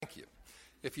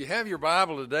If you have your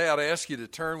Bible today, I'd ask you to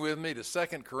turn with me to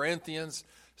 2 Corinthians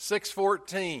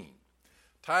 6:14.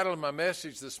 Title of my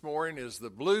message this morning is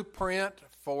The Blueprint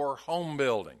for Home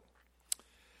Building.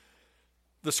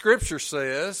 The scripture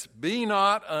says, "Be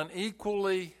not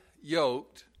unequally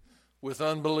yoked with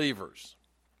unbelievers."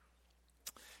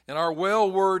 In our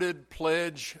well-worded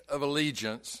Pledge of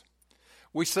Allegiance,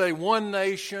 we say one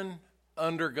nation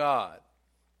under God.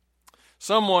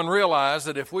 Someone realized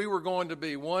that if we were going to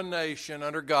be one nation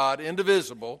under God,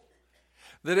 indivisible,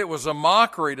 that it was a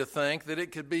mockery to think that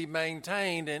it could be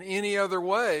maintained in any other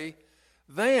way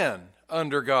than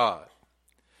under God.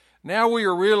 Now we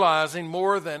are realizing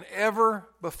more than ever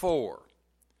before,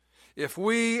 if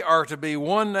we are to be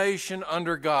one nation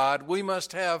under God, we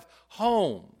must have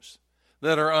homes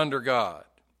that are under God.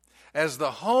 As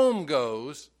the home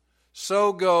goes,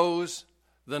 so goes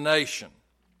the nation.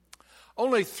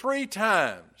 Only 3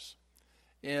 times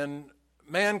in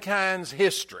mankind's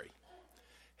history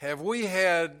have we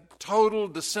had total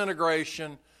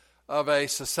disintegration of a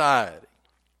society.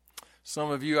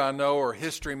 Some of you I know are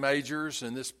history majors,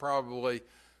 and this probably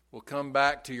will come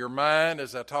back to your mind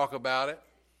as I talk about it.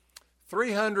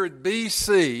 300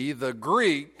 BC, the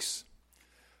Greeks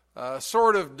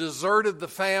sort of deserted the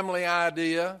family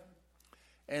idea,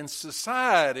 and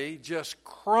society just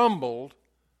crumbled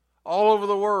all over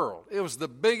the world. It was the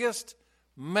biggest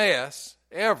mess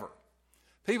ever.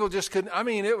 People just couldn't,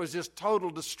 it was just total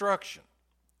destruction.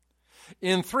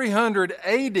 In 300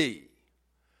 AD,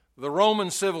 the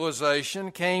Roman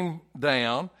civilization came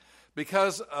down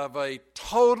because of a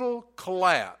total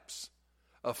collapse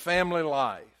of family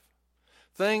life.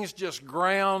 Things just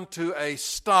ground to a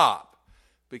stop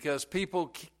because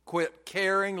people quit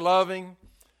caring, loving,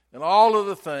 and all of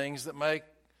the things that make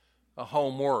a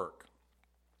home work.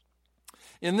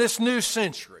 In this new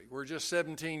century, we're just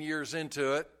 17 years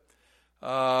into it,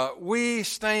 we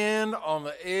stand on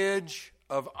the edge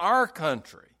of our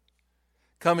country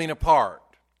coming apart,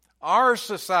 our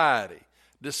society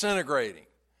disintegrating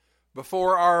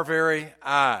before our very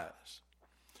eyes.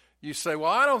 You say,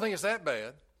 well, I don't think it's that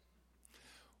bad.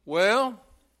 Well,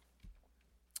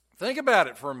 think about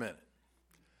it for a minute.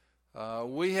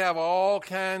 We have all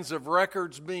kinds of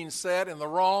records being set in the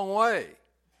wrong way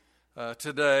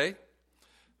today.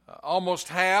 Almost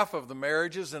half of the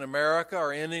marriages in America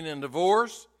are ending in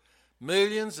divorce.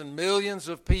 Millions and millions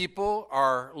of people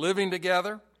are living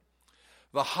together.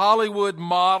 The Hollywood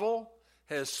model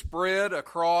has spread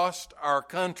across our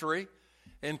country,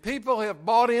 and people have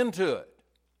bought into it.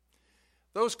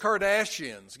 Those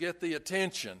Kardashians get the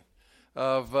attention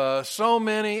of so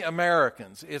many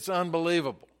Americans. It's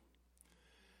unbelievable.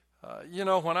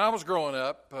 When I was growing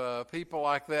up, people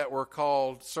like that were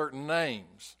called certain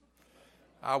names.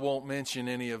 I won't mention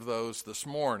any of those this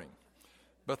morning,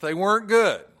 but they weren't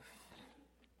good.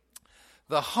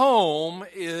 The home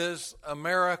is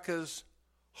America's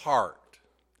heart.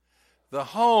 The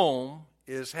home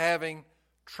is having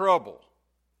trouble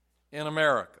in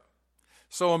America.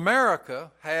 So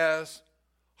America has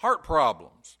heart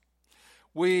problems.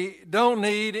 We don't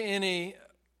need any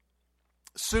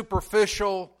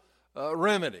superficial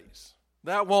remedies.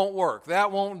 That won't work.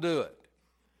 That won't do it.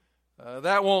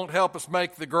 That won't help us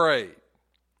make the grade.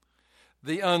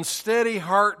 The unsteady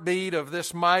heartbeat of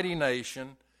this mighty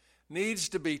nation needs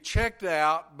to be checked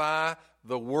out by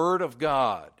the Word of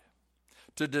God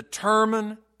to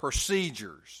determine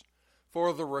procedures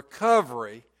for the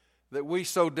recovery that we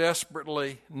so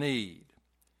desperately need.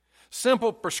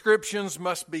 Simple prescriptions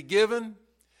must be given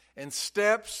and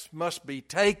steps must be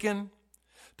taken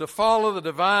to follow the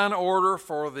divine order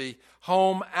for the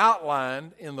home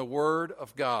outlined in the Word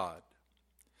of God.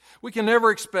 We can never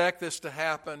expect this to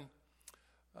happen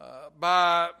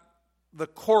by the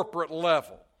corporate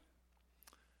level.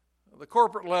 The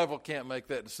corporate level can't make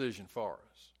that decision for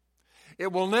us.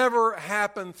 It will never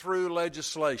happen through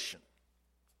legislation.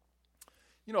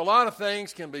 A lot of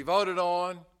things can be voted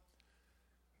on,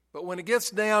 but when it gets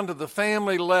down to the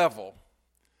family level,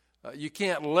 you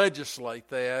can't legislate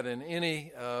that in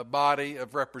any body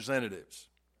of representatives.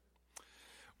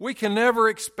 We can never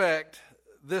expect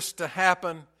this to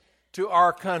happen to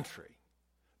our country,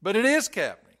 but it is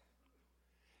happening.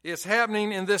 It's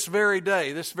happening in this very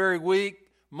day, this very week,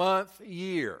 month,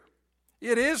 year.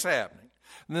 It is happening.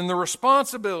 And then the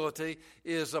responsibility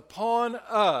is upon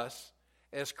us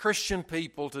as Christian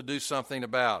people to do something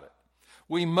about it.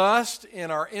 We must, in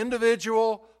our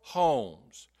individual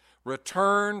homes,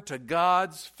 return to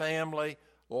God's family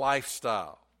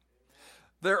lifestyle.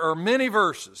 There are many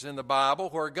verses in the Bible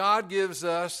where God gives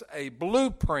us a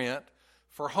blueprint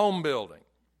for home building.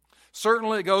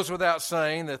 Certainly it goes without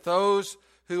saying that those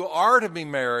who are to be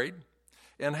married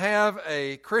and have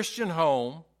a Christian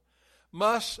home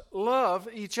must love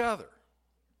each other.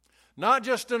 Not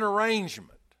just an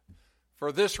arrangement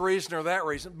for this reason or that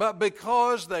reason, but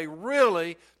because they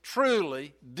really,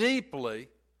 truly, deeply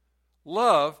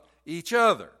love each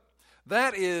other.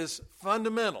 That is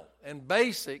fundamental and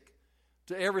basic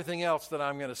to everything else that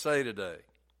I'm going to say today.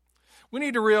 We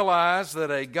need to realize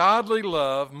that a godly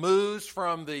love moves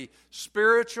from the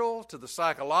spiritual to the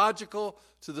psychological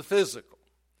to the physical.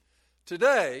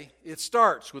 Today, it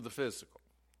starts with the physical.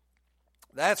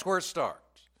 That's where it starts.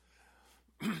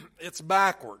 It's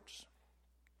backwards.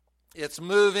 It's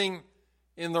moving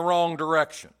in the wrong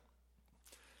direction.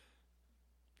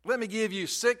 Let me give you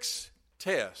 6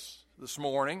 tests this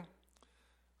morning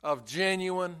of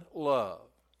genuine love.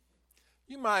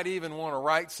 You might even want to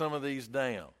write some of these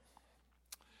down.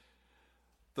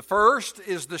 The first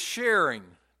is the sharing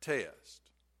test.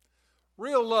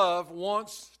 Real love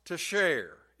wants to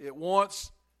share. It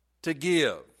wants to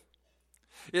give.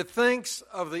 It thinks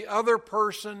of the other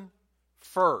person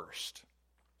first.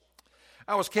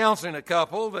 I was counseling a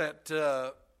couple that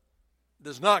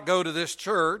does not go to this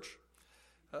church.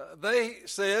 They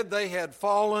said they had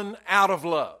fallen out of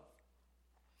love.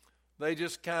 They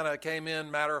just kind of came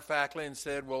in matter-of-factly and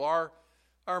said, well,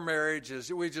 our marriage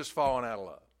we've just fallen out of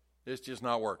love. It's just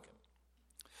not working.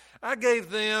 I gave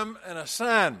them an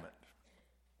assignment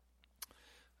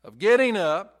of getting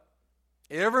up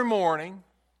every morning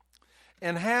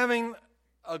and having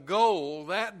a goal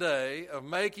that day of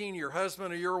making your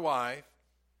husband or your wife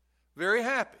very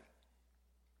happy.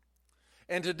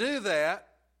 And to do that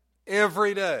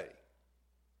every day.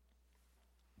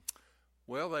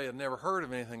 Well, they had never heard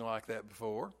of anything like that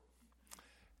before.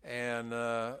 And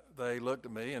they looked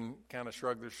at me and kind of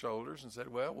shrugged their shoulders and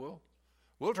said, well,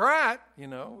 we'll try it. You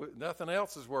know, nothing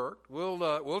else has worked.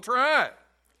 We'll try it.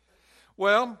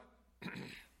 Well,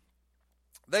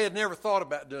 they had never thought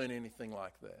about doing anything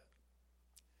like that.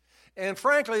 And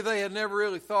frankly, they had never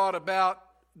really thought about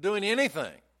doing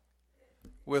anything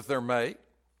with their mate.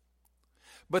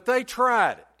 But they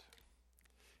tried it.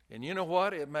 And you know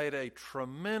what? It made a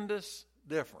tremendous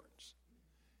difference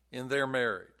in their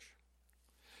marriage.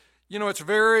 You know, it's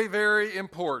very, very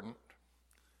important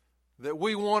that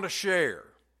we want to share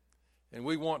and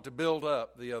we want to build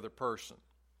up the other person.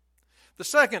 The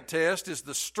second test is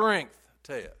the strength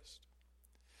test.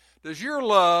 Does your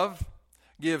love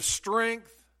give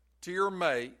strength to your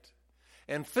mate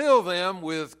and fill them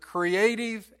with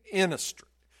creative energy?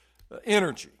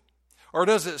 Or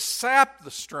does it sap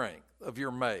the strength of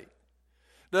your mate?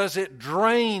 Does it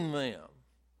drain them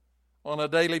on a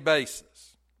daily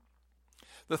basis?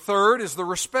 The third is the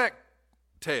respect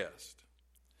test.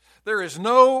 There is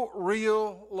no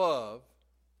real love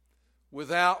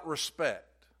without respect.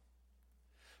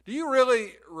 Do you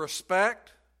really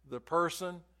respect the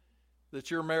person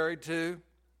that you're married to?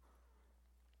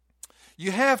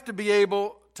 You have to be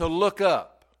able to look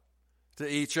up to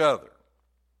each other.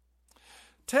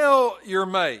 Tell your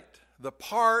mate the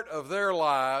part of their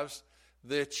lives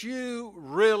that you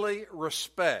really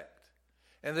respect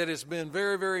and that has been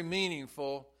very, very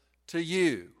meaningful to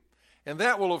you. And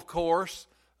that will, of course,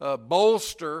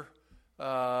 bolster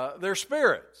their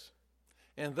spirits.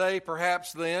 And they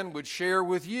perhaps then would share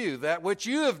with you that which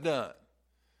you have done,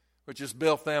 which has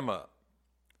built them up.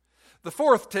 The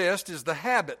fourth test is the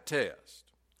habit test.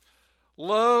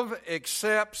 Love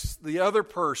accepts the other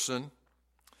person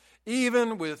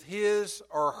even with his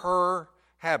or her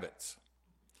habits.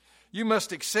 You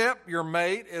must accept your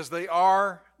mate as they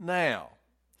are now,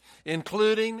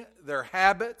 including their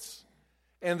habits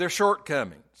and their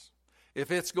shortcomings, if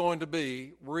it's going to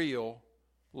be real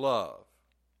love.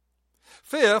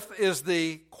 Fifth is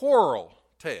the quarrel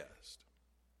test.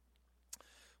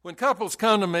 When couples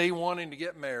come to me wanting to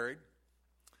get married,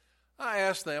 I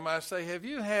ask them, I say, have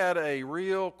you had a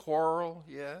real quarrel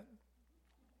yet?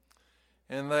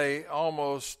 And they,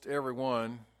 almost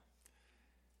everyone,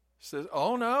 says,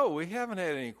 oh no, we haven't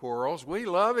had any quarrels. We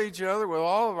love each other with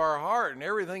all of our heart and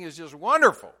everything is just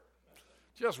wonderful.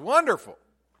 Just wonderful.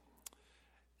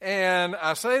 And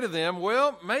I say to them,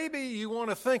 well, maybe you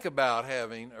want to think about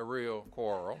having a real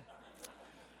quarrel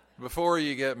before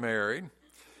you get married,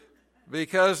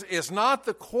 because it's not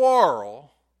the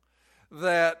quarrel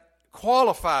that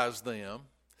qualifies them,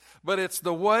 but it's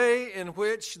the way in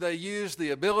which they use the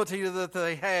ability that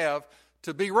they have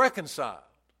to be reconciled.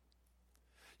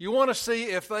 You want to see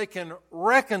if they can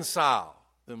reconcile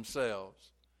themselves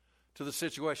to the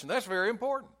situation. That's very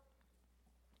important.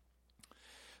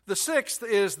 The sixth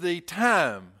is the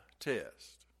time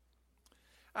test.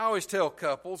 I always tell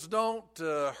couples, don't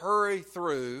hurry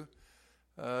through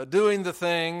doing the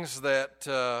things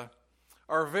that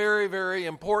are very, very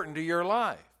important to your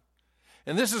life.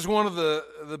 And this is one of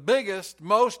the biggest,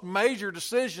 most major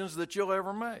decisions that you'll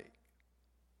ever make.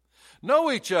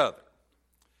 Know each other.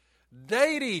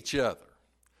 Date each other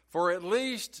for at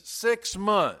least 6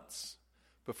 months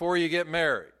before you get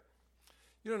married.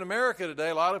 You know, in America today,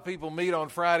 a lot of people meet on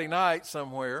Friday night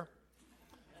somewhere,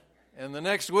 and the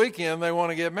next weekend they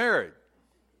want to get married.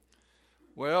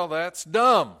 Well, that's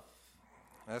dumb.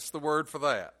 That's the word for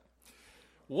that.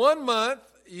 1 month,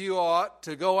 you ought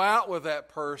to go out with that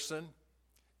person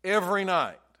every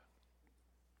night.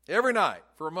 Every night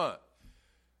for a month.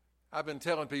 I've been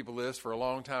telling people this for a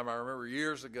long time. I remember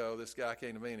years ago, this guy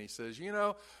came to me and he says, you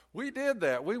know, we did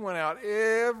that. We went out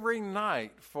every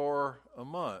night for a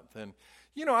month. And,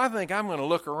 you know, I think I'm going to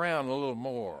look around a little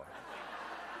more.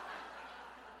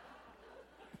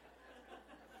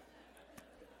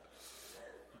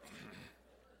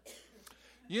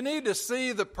 You need to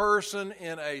see the person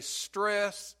in a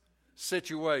stress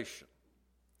situation.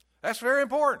 That's very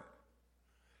important.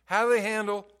 How do they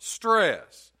handle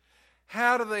stress?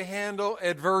 How do they handle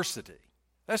adversity?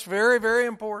 That's very, very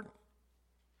important.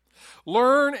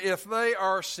 Learn if they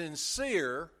are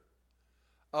sincere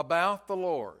about the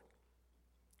Lord.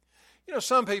 You know,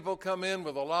 some people come in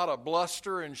with a lot of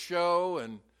bluster and show,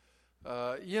 and,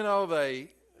 you know,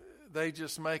 they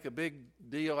just make a big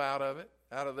deal out of it,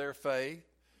 out of their faith.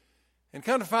 And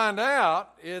come to find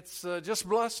out, it's just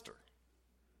bluster.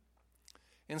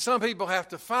 And some people have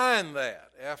to find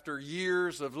that after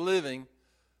years of living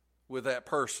with that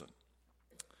person.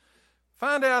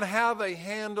 Find out how they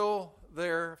handle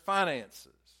their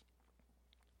finances.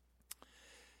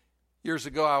 Years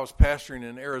ago, I was pastoring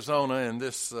in Arizona, and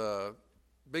this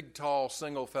big, tall,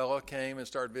 single fella came and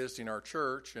started visiting our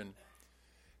church. And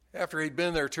after he'd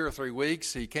been there 2 or 3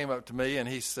 weeks, he came up to me and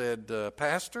he said,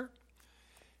 Pastor,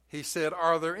 he said,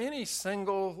 are there any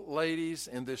single ladies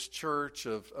in this church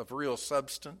of real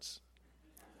substance?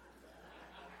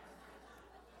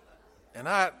 And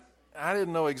I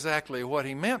didn't know exactly what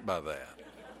he meant by that.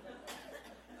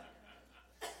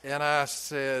 And I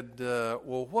said,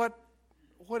 well,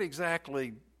 what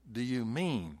exactly do you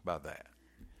mean by that?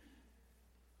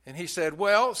 And he said,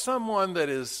 well, someone that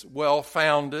is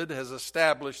well-founded, has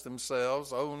established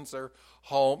themselves, owns their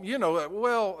home, you know,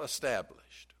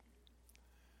 well-established.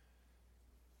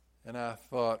 And I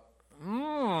thought,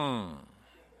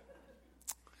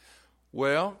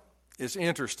 Well, it's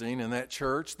interesting. In that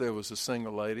church, there was a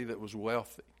single lady that was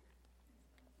wealthy.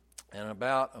 And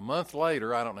about a month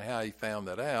later, I don't know how he found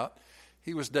that out,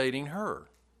 he was dating her.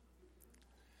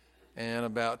 And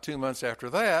about 2 months after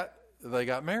that, they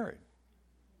got married.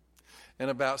 And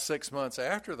about 6 months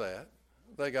after that,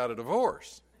 they got a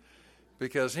divorce.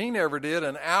 Because he never did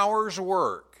an hour's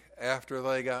work after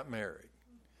they got married.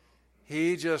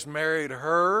 He just married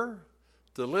her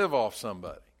to live off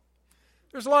somebody.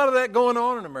 There's a lot of that going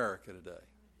on in America today.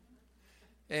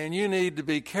 And you need to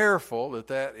be careful that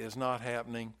that is not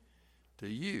happening to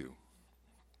you.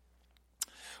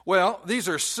 Well, these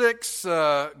are 6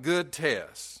 good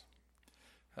tests.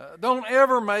 Don't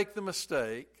ever make the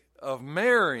mistake of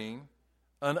marrying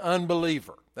an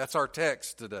unbeliever. That's our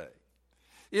text today.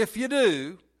 If you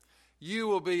do, you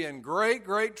will be in great,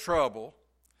 great trouble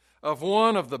of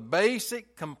one of the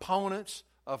basic components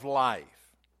of life.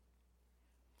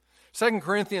 2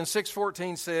 Corinthians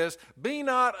 6:14 says, "Be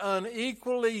not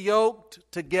unequally yoked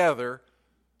together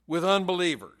with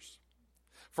unbelievers.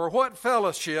 For what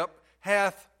fellowship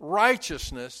hath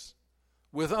righteousness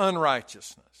with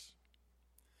unrighteousness?"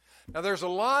 Now, there's a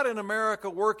lot in America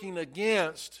working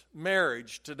against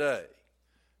marriage today.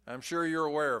 I'm sure you're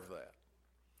aware of that.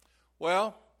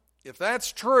 Well, if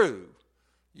that's true,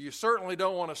 you certainly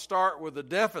don't want to start with the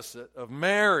deficit of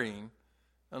marrying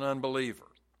an unbeliever.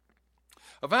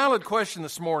 A valid question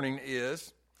this morning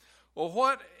is, well,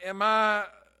 what am I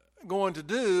going to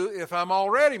do if I'm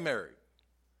already married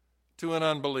to an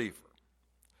unbeliever?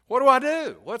 What do I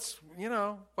do? What's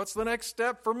the next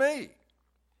step for me?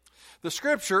 The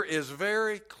Scripture is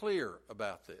very clear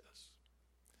about this.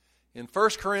 In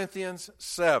 1 Corinthians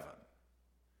 7,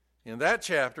 in that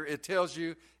chapter, it tells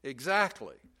you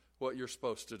exactly what you're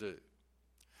supposed to do.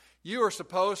 You are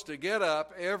supposed to get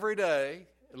up every day,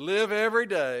 live every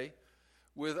day,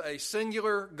 with a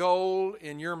singular goal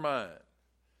in your mind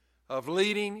of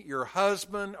leading your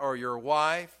husband or your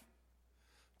wife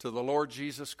to the Lord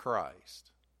Jesus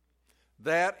Christ.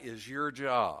 That is your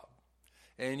job.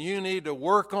 And you need to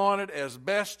work on it as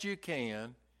best you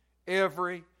can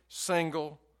every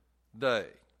single day.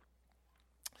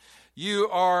 You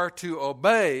are to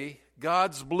obey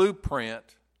God's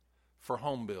blueprint for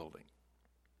home building.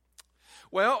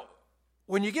 Well,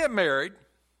 when you get married,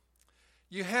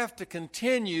 you have to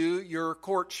continue your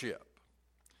courtship.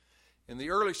 In the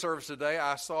early service today,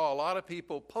 I saw a lot of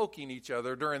people poking each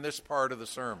other during this part of the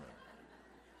sermon.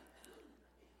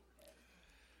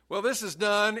 Well, this is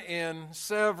done in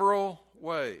several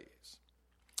ways.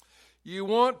 You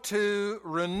want to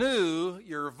renew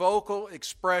your vocal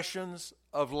expressions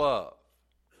of love.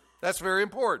 That's very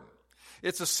important.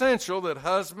 It's essential that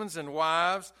husbands and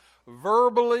wives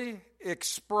verbally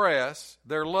express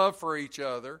their love for each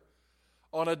other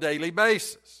on a daily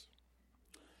basis.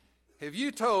 Have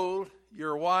you told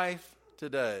your wife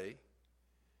today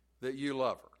that you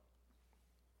love her?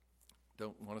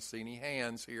 Don't want to see any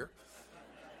hands here.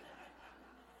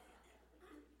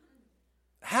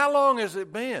 How long has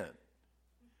it been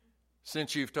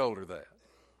since you've told her that?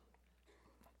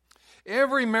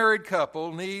 Every married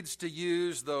couple needs to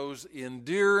use those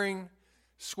endearing,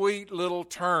 sweet little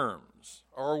terms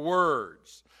or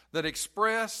words that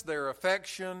express their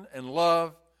affection and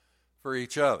love for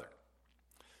each other.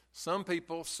 Some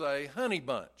people say honey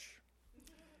bunch.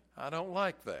 I don't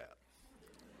like that.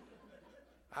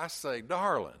 I say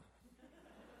darling.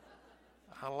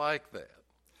 I like that.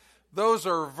 Those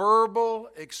are verbal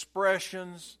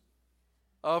expressions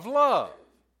of love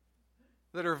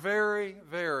that are very,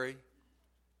 very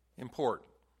important.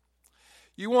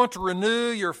 You want to renew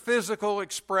your physical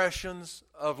expressions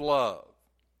of love.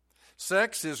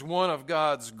 Sex is one of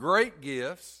God's great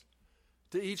gifts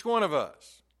to each one of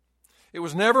us. It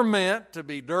was never meant to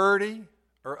be dirty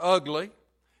or ugly.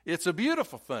 It's a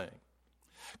beautiful thing.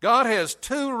 God has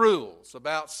 2 rules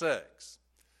about sex.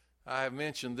 I have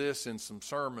mentioned this in some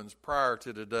sermons prior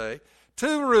to today.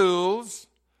 2 rules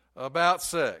about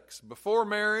sex. Before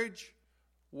marriage,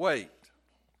 wait.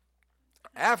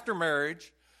 After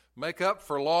marriage, make up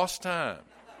for lost time.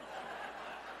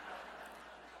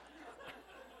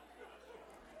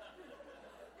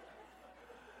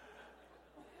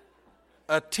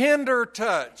 A tender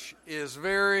touch is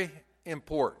very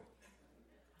important.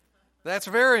 That's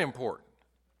very important.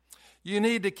 You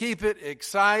need to keep it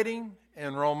exciting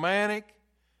and romantic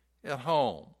at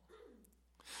home.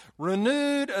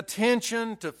 Renewed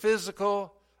attention to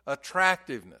physical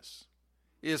attractiveness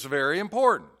is very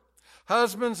important.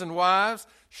 Husbands and wives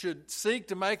should seek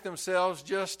to make themselves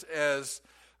just as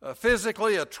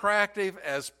physically attractive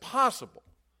as possible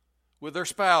with their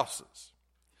spouses.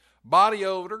 Body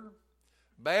odor,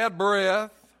 bad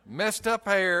breath, messed up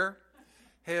hair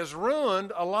has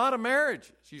ruined a lot of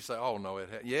marriages. You say, oh, no, it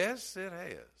has. Yes, it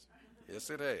has. Yes,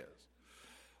 it has.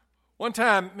 One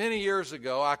time, many years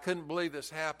ago, I couldn't believe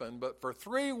this happened, but for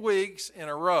 3 weeks in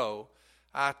a row,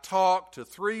 I talked to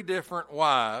 3 different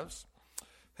wives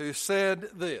who said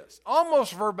this,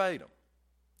 almost verbatim.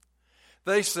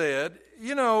 They said,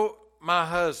 you know, my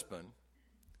husband,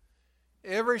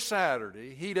 every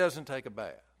Saturday, he doesn't take a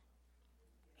bath.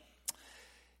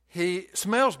 He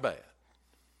smells bad.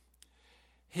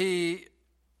 He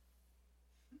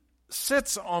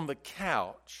sits on the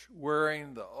couch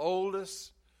wearing the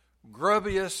oldest,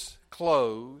 grubbiest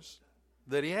clothes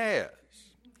that he has.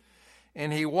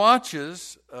 And he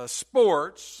watches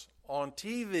sports on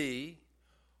TV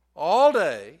all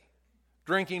day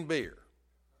drinking beer.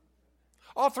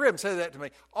 All 3 of them said that to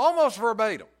me, almost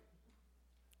verbatim.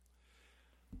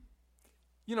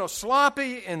 You know,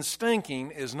 sloppy and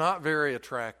stinking is not very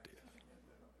attractive.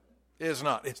 It's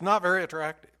not. It's not very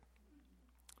attractive.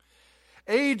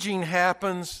 Aging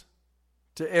happens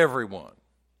to everyone.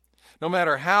 No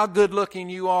matter how good looking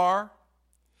you are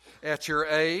at your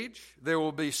age, there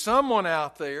will be someone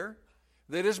out there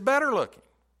that is better looking.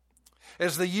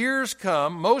 As the years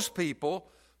come, most people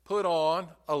put on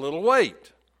a little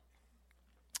weight.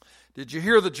 Did you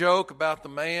hear the joke about the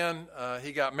man,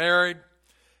 he got married,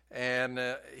 and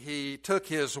he took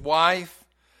his wife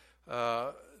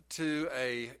to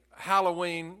a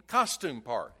Halloween costume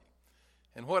party.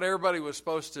 And what everybody was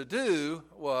supposed to do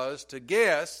was to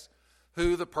guess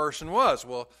who the person was.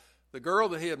 Well, the girl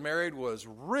that he had married was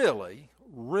really,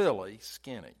 really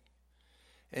skinny.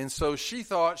 And so she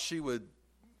thought she would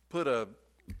put a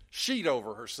sheet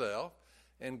over herself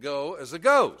and go as a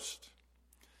ghost.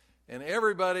 And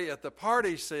everybody at the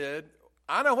party said,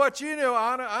 I know what you know,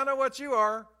 I know what you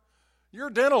are.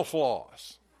 You're dental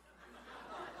floss.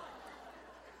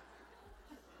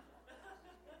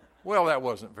 Well, that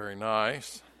wasn't very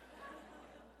nice.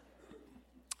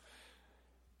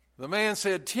 The man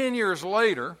said 10 years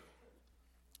later,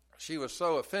 she was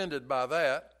so offended by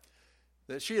that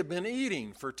she had been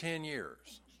eating for 10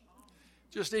 years.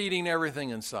 Just eating everything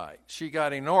in sight. She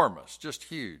got enormous, just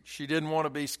huge. She didn't want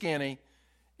to be skinny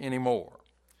anymore.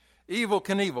 Evel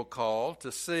Knievel called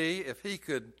to see if he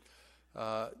could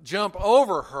jump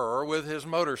over her with his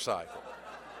motorcycle.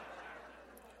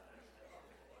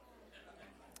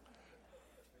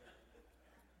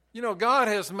 You know, God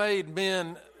has made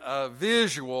men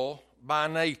visual by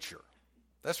nature.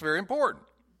 That's very important.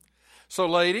 So,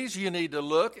 ladies, you need to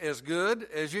look as good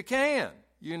as you can.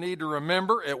 You need to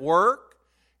remember at work,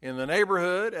 in the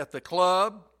neighborhood, at the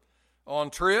club, on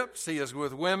trips. He is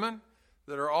with women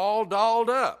that are all dolled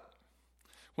up.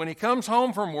 When he comes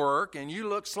home from work and you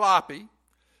look sloppy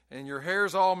and your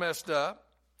hair's all messed up,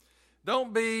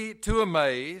 don't be too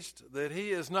amazed that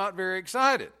he is not very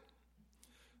excited.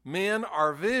 Men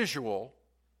are visual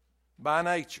by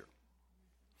nature.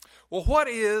 Well, what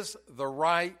is the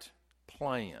right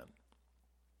plan?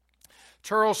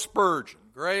 Charles Spurgeon,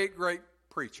 great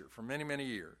preacher for many, many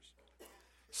years,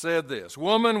 said this: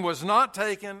 woman was not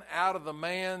taken out of the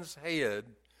man's head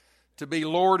to be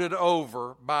lorded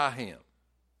over by him.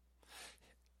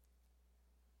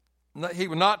 He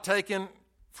was not taken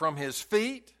from his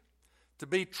feet to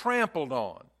be trampled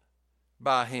on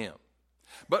by him,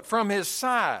 but from his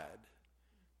side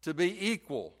to be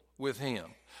equal with him,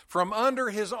 from under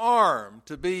his arm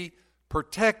to be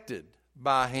protected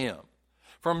by him,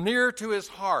 from near to his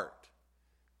heart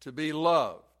to be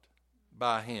loved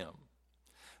by him.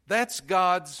 That's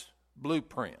God's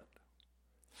blueprint.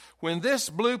 When this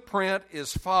blueprint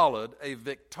is followed, a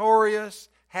victorious,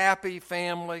 happy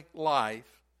family life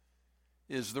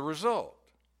is the result.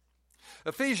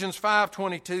 Ephesians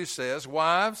 5:22 says,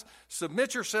 wives,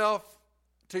 submit yourself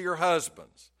to your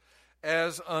husbands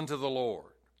as unto the Lord.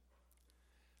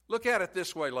 Look at it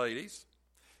this way, ladies.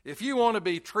 If you want to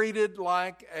be treated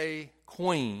like a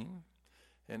queen,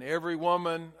 and every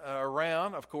woman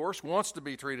around, of course, wants to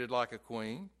be treated like a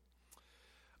queen,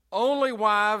 only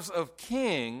wives of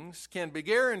kings can be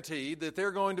guaranteed that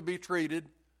they're going to be treated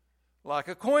like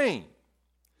a queen.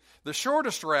 The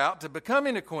shortest route to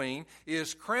becoming a queen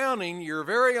is crowning your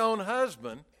very own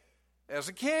husband as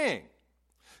a king.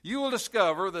 You will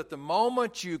discover that the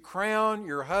moment you crown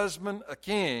your husband a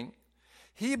king,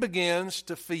 he begins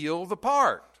to feel the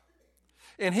part.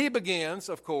 And he begins,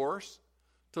 of course,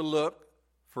 to look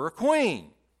for a queen.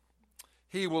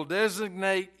 He will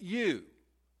designate you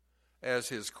as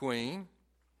his queen.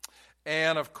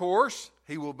 And, of course,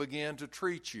 he will begin to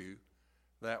treat you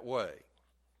that way.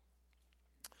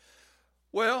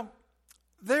 Well,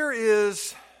 there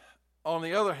is, on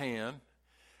the other hand,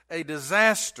 a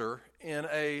disaster in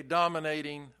a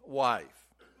dominating wife.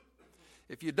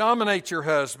 If you dominate your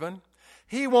husband,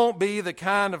 he won't be the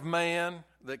kind of man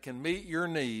that can meet your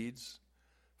needs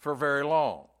for very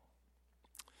long.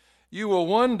 You will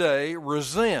one day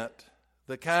resent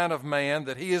the kind of man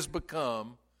that he has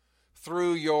become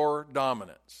through your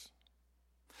dominance.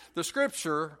 The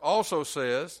scripture also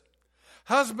says,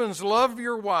 husbands, love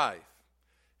your wife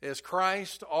as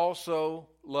Christ also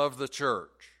loved the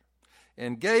church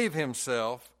and gave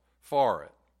himself for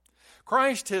it.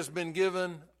 Christ has been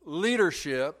given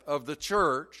leadership of the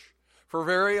church for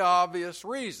very obvious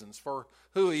reasons, for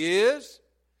who he is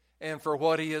and for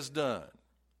what he has done.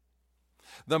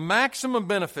 The maximum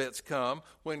benefits come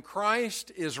when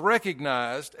Christ is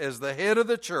recognized as the head of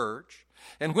the church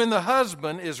and when the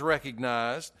husband is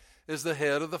recognized as the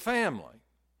head of the family.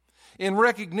 In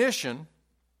recognition,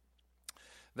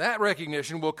 that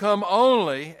recognition will come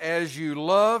only as you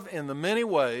love in the many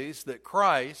ways that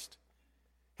Christ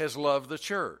has loved the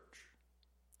church.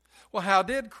 Well, how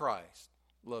did Christ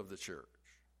love the church?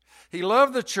 He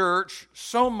loved the church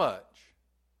so much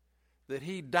that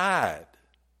he died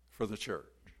for the church.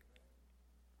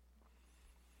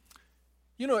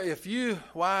 You know,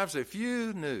 wives, if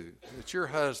you knew that your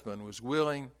husband was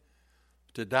willing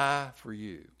to die for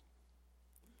you,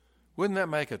 wouldn't that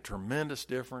make a tremendous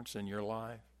difference in your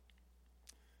life?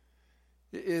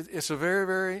 It's a very,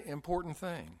 very important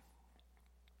thing.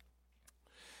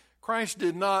 Christ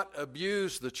did not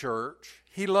abuse the church.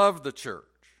 He loved the church.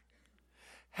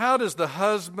 How does the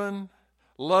husband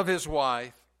love his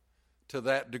wife to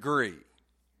that degree?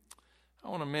 I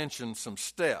want to mention some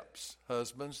steps,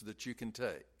 husbands, that you can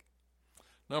take.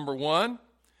 Number one,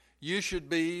 you should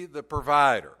be the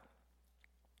provider.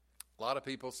 A lot of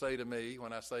people say to me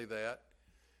when I say that,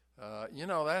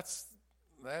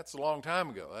 that's a long time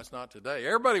ago. That's not today.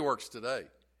 Everybody works today.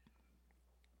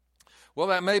 Well,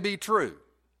 that may be true.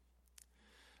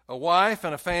 A wife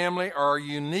and a family are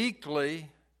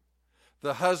uniquely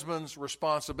the husband's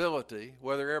responsibility,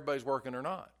 whether everybody's working or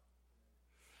not.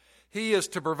 He is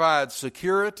to provide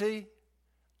security,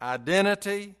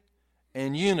 identity,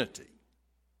 and unity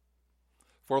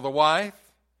for the wife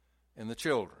and the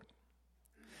children.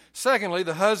 Secondly,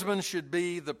 the husband should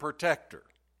be the protector.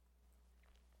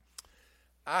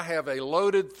 I have a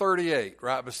loaded .38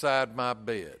 right beside my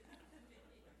bed.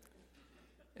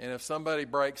 And if somebody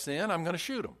breaks in, I'm going to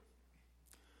shoot them.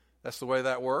 That's the way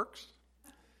that works.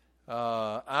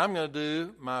 I'm going to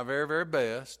do my very, very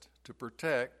best to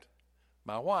protect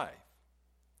my wife.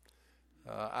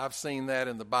 I've seen that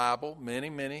in the Bible many,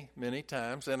 many, many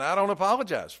times, and I don't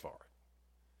apologize for it.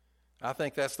 I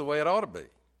think that's the way it ought to be.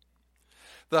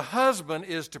 The husband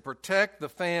is to protect the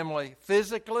family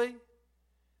physically,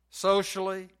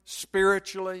 socially,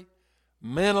 spiritually,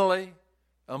 mentally,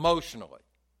 emotionally.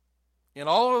 In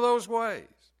all of those ways.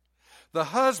 The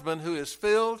husband who is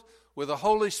filled with the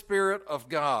Holy Spirit of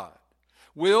God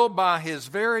will, by his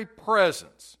very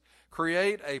presence,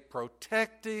 create a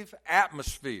protective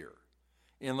atmosphere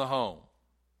in the home.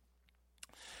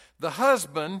 The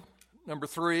husband, number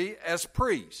 3, as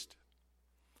priest.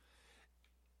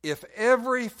 If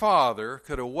every father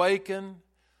could awaken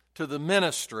to the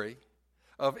ministry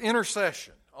of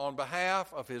intercession on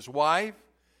behalf of his wife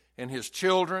and his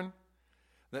children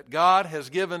that God has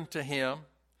given to him,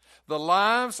 the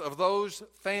lives of those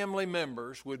family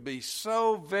members would be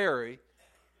so very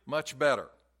much better.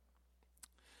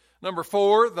 Number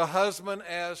 4, the husband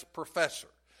as professor.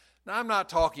 Now, I'm not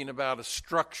talking about a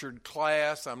structured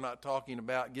class. I'm not talking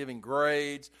about giving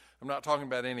grades. I'm not talking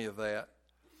about any of that.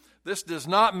 This does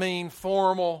not mean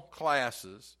formal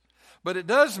classes, but it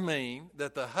does mean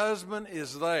that the husband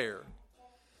is there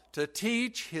to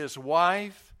teach his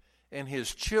wife and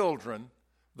his children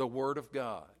the Word of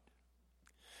God.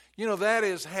 You know, that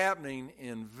is happening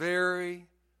in very,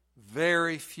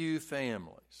 very few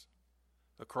families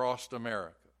across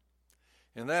America.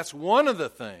 And that's one of the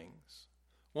things,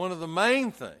 one of the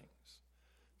main things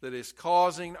that is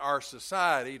causing our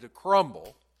society to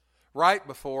crumble right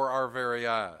before our very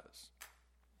eyes.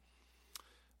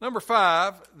 Number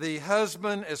 5, the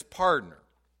husband as partner.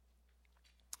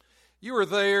 You are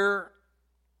there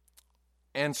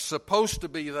and supposed to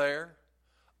be there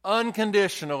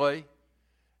unconditionally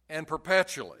and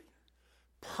perpetually,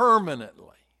 permanently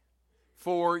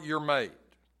for your mate.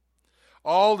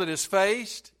 All that is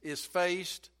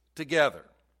faced together.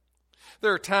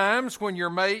 There are times when your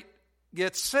mate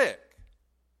gets sick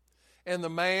and the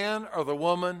man or the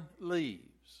woman leaves.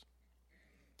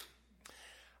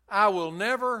 I will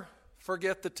never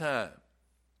forget the time.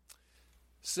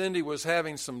 Cindy was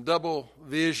having some double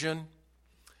vision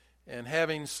and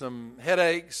having some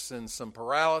headaches and some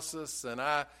paralysis, and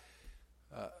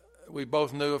we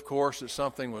both knew, of course, that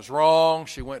something was wrong.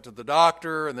 She went to the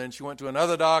doctor, and then she went to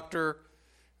another doctor.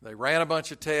 They ran a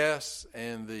bunch of tests,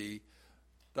 and the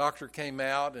doctor came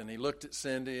out, and he looked at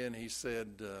Cindy, and he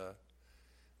said,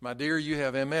 "My dear, you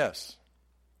have MS."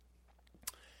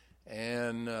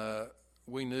 And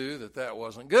we knew that that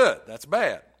wasn't good. That's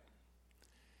bad.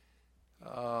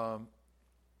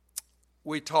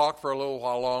 We talked for a little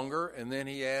while longer, and then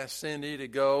he asked Cindy to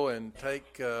go and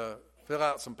fill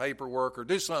out some paperwork or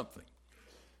do something.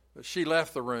 But she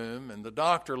left the room, and the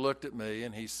doctor looked at me,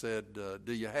 and he said,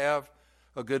 "Do you have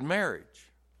a good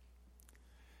marriage?"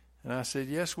 And I said,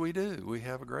 "Yes, we do. We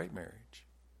have a great marriage."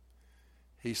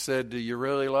 He said, "Do you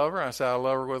really love her?" I said, "I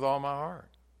love her with all my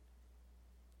heart."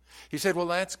 He said, "Well,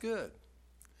 that's good,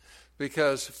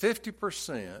 because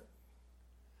 50%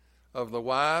 of the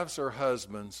wives or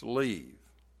husbands leave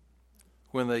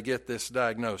when they get this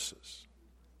diagnosis.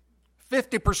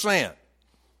 50%.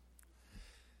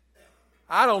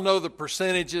 I don't know the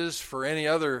percentages for any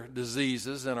other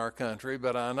diseases in our country,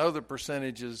 but I know the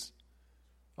percentages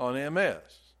on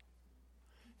MS.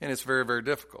 And it's very, very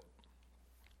difficult.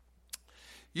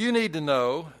 You need to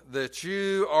know that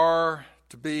you are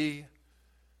to be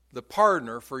the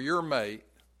partner for your mate,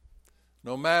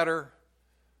 no matter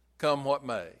come what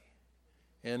may,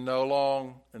 and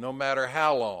no matter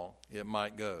how long it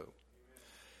might go.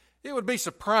 It would be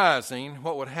surprising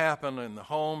what would happen in the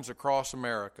homes across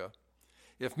America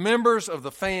if members of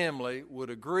the family would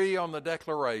agree on the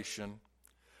declaration,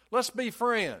 "Let's be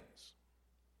friends.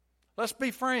 Let's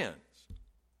be friends."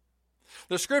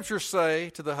 The scriptures say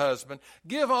to the husband,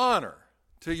 "Give honor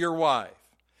to your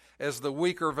wife as the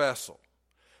weaker vessel."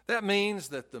 That means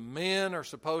that the men are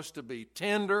supposed to be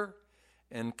tender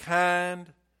and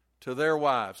kind to their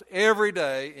wives every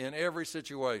day in every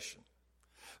situation.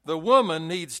 The woman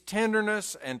needs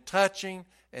tenderness and touching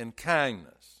and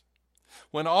kindness.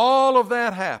 When all of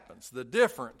that happens, the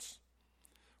difference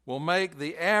will make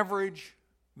the average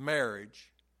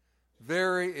marriage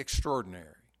very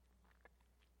extraordinary.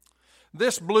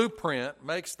 This blueprint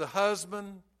makes the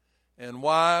husband and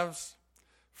wives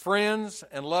friends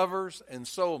and lovers and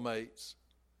soulmates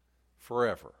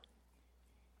forever.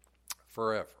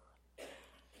 Forever.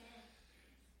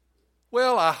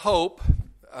 Well, I hope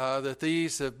that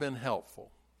these have been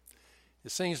helpful.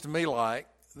 It seems to me like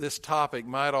this topic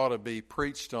might ought to be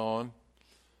preached on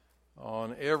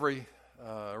on every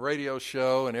radio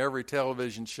show and every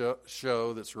television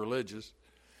show that's religious,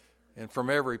 and from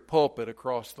every pulpit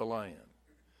across the land.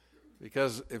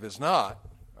 Because if it's not,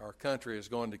 our country is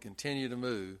going to continue to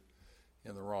move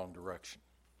in the wrong direction.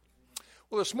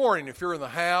 Well, this morning, if you're in the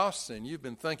house and you've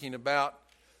been thinking about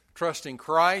trusting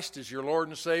Christ as your Lord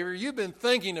and Savior, you've been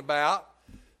thinking about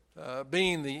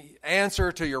being the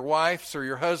answer to your wife's or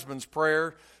your husband's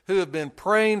prayer, who have been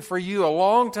praying for you a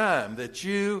long time that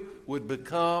you would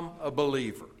become a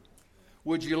believer.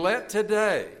 Would you let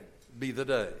today be the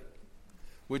day?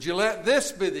 Would you let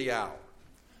this be the hour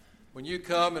when you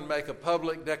come and make a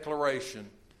public declaration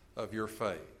of your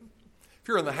faith? If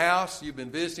you're in the house, you've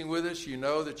been visiting with us, you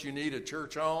know that you need a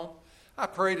church home, I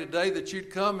pray today that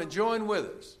you'd come and join with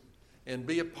us and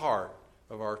be a part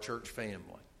of our church family.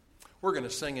 We're going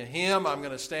to sing a hymn. I'm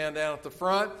going to stand down at the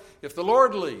front. If the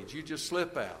Lord leads, you just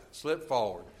slip out, slip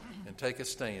forward, and take a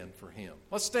stand for Him.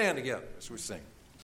 Let's stand together as we sing.